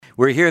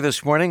We're here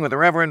this morning with the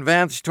Reverend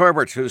Vance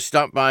Torbert, who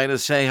stopped by to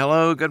say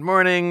hello. Good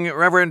morning,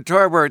 Reverend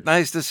Torbert.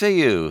 Nice to see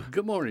you.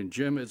 Good morning,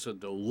 Jim. It's a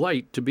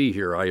delight to be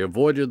here. I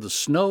avoided the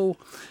snow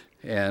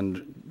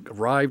and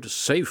arrived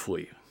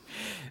safely.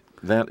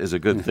 That is a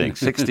good thing.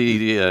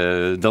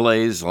 60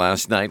 delays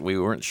last night. We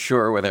weren't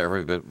sure whether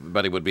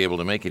everybody would be able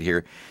to make it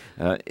here.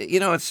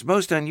 It's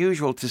most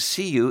unusual to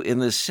see you in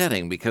this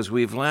setting because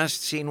we've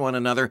last seen one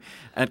another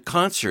at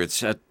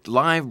concerts, at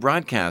live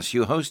broadcasts.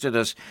 You hosted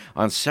us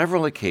on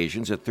several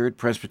occasions at Third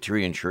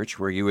Presbyterian Church,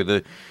 where you were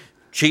the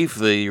chief,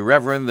 the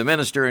reverend, the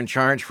minister in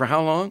charge for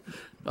how long?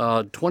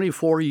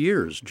 24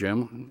 years,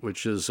 Jim,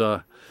 which is...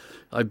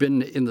 I've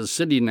been in the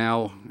city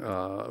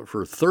now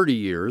for 30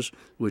 years,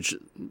 which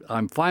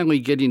I'm finally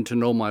getting to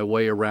know my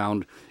way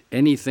around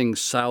anything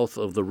south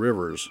of the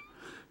rivers.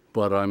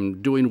 But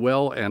I'm doing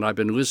well, and I've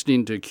been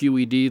listening to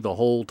QED the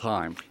whole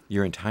time.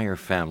 Your entire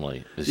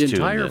family is tuned in.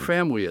 The entire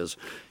family is.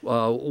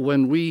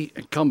 When we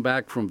come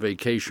back from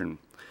vacation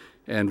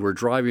and we're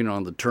driving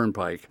on the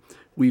turnpike,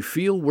 we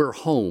feel we're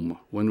home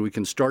when we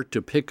can start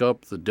to pick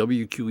up the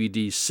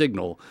WQED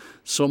signal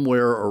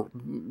somewhere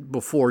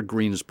before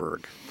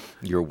Greensburg.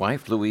 Your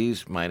wife,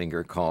 Louise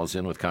Meidinger, calls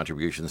in with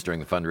contributions during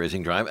the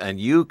fundraising drive, and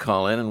you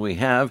call in, and we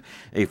have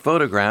a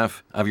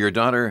photograph of your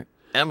daughter,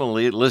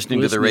 Emily, listening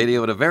to the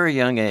radio at a very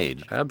young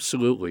age.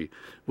 Absolutely.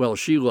 Well,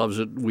 she loves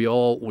it. We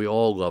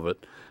all love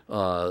it.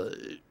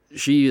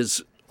 She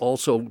has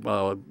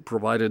also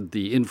provided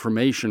the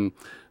information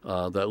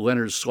that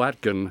Leonard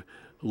Slatkin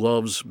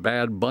loves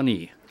Bad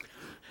Bunny.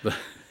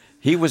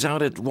 He was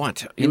out at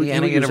what?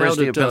 Indiana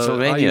University of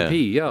Pennsylvania.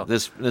 IUP, yeah.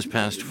 This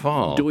past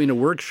fall. Doing a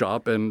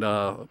workshop,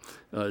 and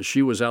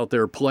she was out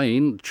there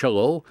playing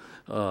cello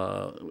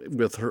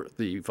with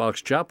the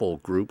Fox Chapel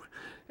group,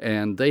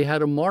 and they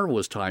had a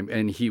marvelous time,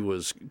 and he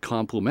was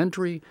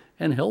complimentary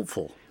and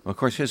helpful. Well, of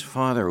course, his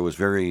father was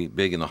very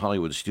big in the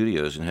Hollywood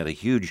studios and had a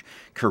huge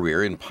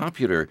career in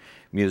popular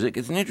music.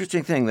 It's an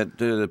interesting thing that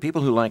the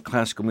people who like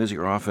classical music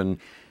are often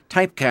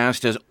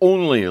typecast as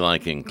only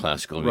liking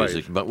classical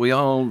music, right. But we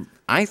all,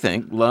 I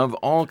think, love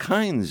all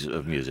kinds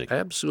of music.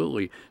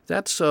 Absolutely.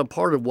 That's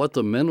part of what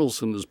the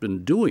Mendelssohn has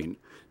been doing.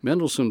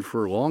 Mendelssohn,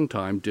 for a long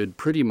time, did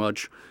pretty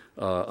much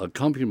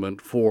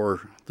accompaniment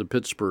for the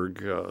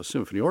Pittsburgh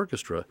Symphony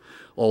Orchestra,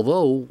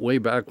 although way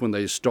back when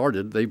they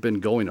started, they've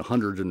been going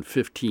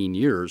 115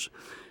 years.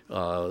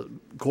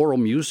 Choral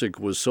music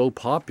was so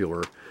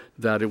popular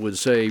that it would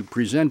say,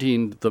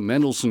 presenting the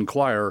Mendelssohn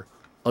Choir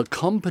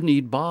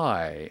accompanied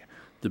by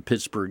the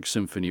Pittsburgh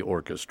Symphony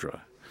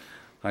Orchestra.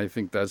 I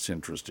think that's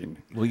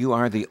interesting. Well, you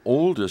are the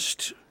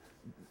oldest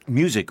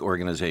music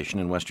organization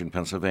in Western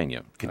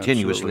Pennsylvania,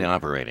 continuously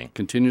operating.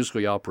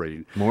 Continuously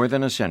operating. More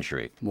than a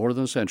century. More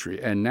than a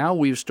century. And now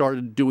we've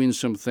started doing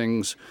some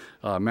things.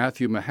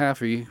 Matthew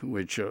Mahaffey,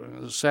 which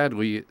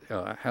sadly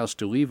has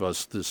to leave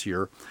us this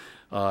year,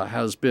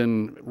 has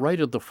been right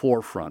at the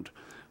forefront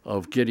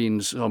of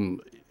getting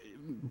some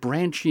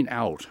branching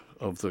out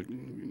of the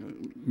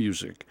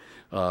music.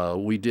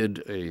 We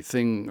did a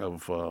thing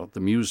of the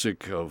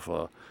music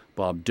of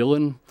Bob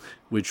Dylan,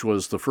 which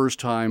was the first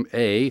time,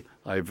 A,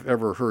 I've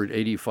ever heard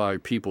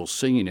 85 people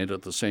singing it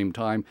at the same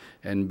time,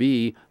 and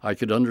B, I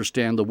could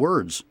understand the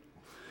words.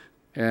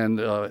 And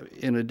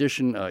in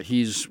addition,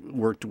 he's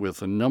worked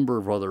with a number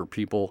of other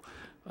people,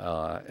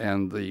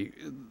 and the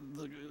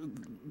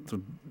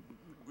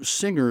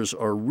singers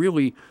are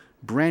really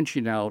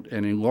branching out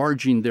and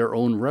enlarging their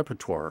own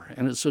repertoire,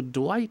 and it's a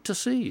delight to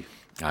see.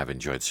 I've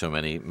enjoyed so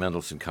many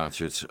Mendelssohn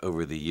concerts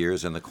over the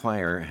years, and the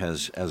choir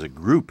has, as a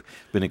group,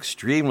 been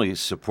extremely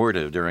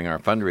supportive during our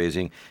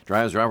fundraising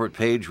drives. Robert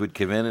Page would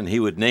come in and he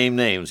would name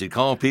names. He'd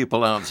call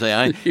people out and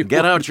say,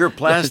 get out your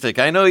plastic.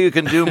 I know you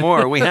can do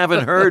more. We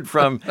haven't heard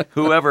from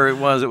whoever it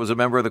was. It was a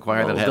member of the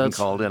choir that hadn't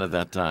called in at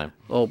that time.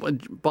 Oh,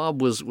 but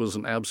Bob was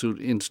an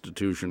absolute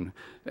institution.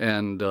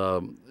 And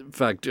in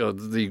fact,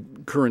 the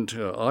current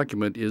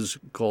occupant is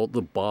called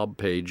the Bob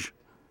Page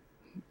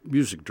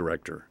Music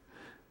Director.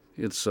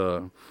 It's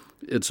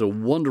a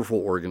wonderful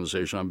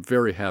organization. I'm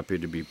very happy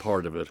to be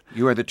part of it.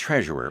 You are the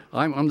treasurer.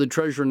 I'm the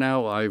treasurer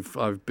now.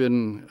 I've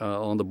been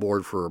on the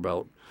board for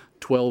about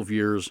 12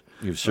 years.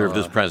 You've served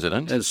as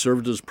president. And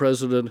served as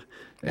president.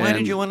 Why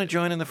did you want to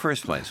join in the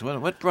first place?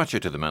 What brought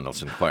you to the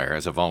Mendelssohn Choir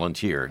as a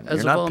volunteer?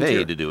 You're not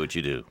paid to do what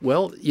you do.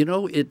 Well,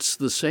 it's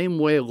the same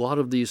way a lot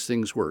of these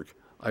things work.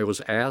 I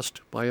was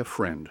asked by a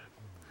friend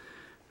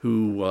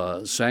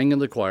who sang in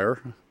the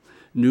choir,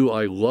 knew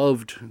I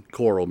loved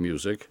choral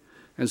music,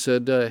 and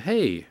said,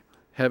 hey,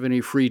 have any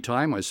free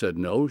time? I said,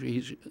 no.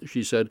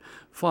 She said,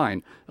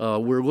 fine.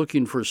 We're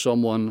looking for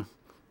someone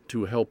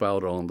to help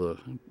out on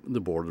the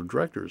board of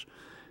directors.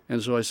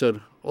 And so I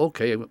said,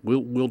 okay,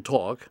 we'll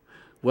talk.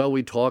 Well,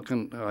 we talked,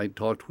 and I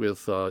talked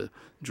with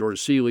George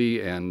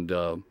Seeley and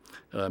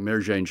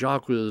Mary Jane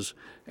Jacques,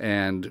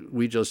 and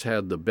we just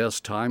had the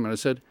best time. And I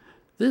said,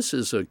 this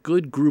is a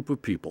good group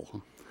of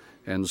people.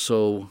 And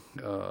so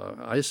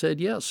I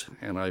said yes,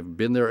 and I've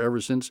been there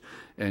ever since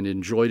and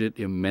enjoyed it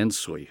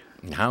immensely.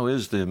 How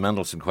is the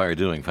Mendelssohn Choir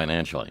doing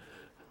financially?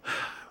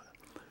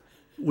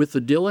 With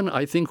the Dylan,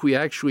 I think we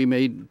actually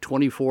made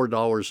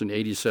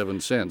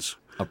 $24.87.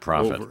 A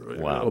profit.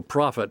 Wow. A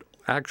profit,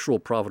 actual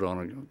profit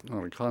on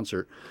a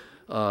concert.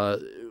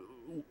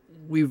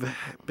 We've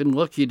been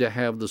lucky to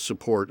have the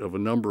support of a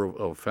number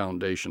of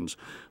foundations,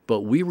 but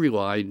we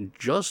rely,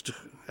 just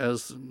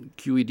as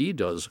QED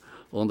does,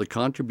 on the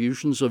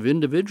contributions of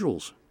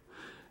individuals.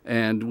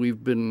 And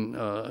we've been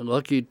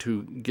lucky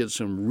to get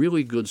some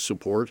really good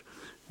support.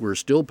 We're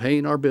still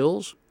paying our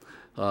bills.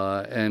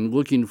 And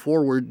looking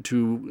forward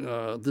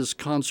to this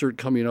concert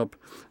coming up,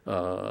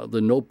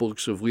 the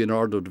Notebooks of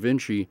Leonardo da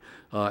Vinci,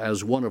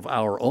 as one of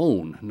our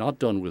own, not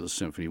done with a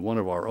symphony, one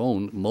of our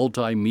own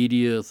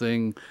multimedia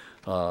thing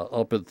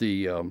up at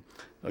the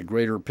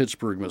Greater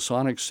Pittsburgh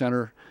Masonic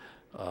Center.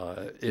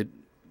 It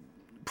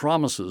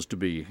promises to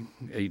be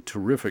a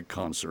terrific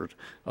concert.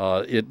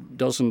 It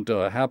doesn't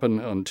happen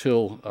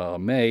until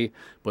May,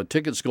 but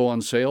tickets go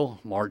on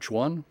sale March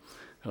 1.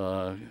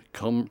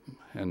 Come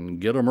and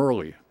get them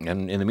early.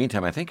 And in the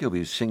meantime, I think you'll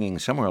be singing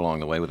somewhere along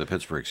the way with the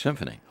Pittsburgh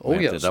Symphony. Oh, we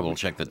have yes. to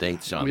double-check the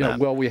dates on that.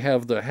 Well, we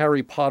have the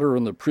Harry Potter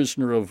and the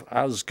Prisoner of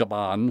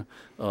Azkaban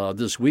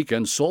this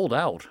weekend, sold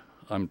out,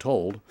 I'm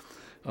told.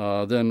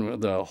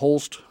 Then the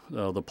Holst,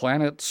 the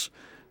Planets,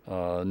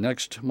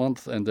 next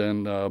month, and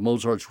then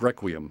Mozart's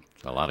Requiem.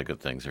 A lot of good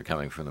things are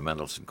coming from the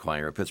Mendelssohn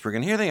Choir of Pittsburgh.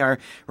 And here they are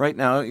right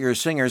now, your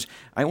singers.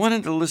 I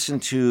wanted to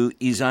listen to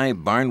Isai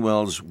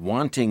Barnwell's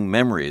Wanting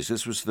Memories.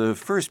 This was the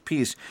first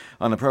piece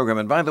on the program.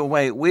 And by the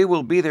way, we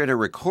will be there to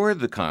record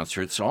the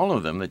concerts, all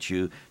of them that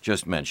you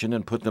just mentioned,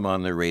 and put them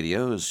on the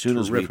radio as soon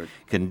as we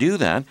can do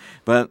that.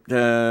 But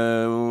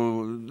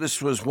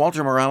this was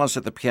Walter Morales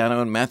at the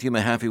piano, and Matthew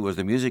Mahaffey was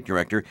the music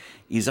director.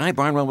 Isai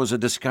Barnwell was a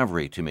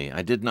discovery to me.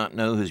 I did not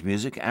know his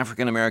music.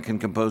 African-American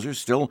composer,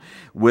 still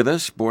with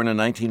us, born in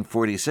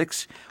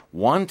 1946,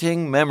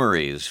 Wanting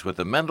Memories with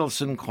the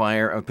Mendelssohn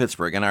Choir of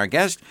Pittsburgh. And our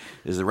guest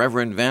is the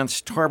Reverend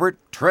Vance Torbert,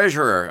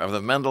 treasurer of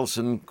the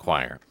Mendelssohn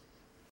Choir.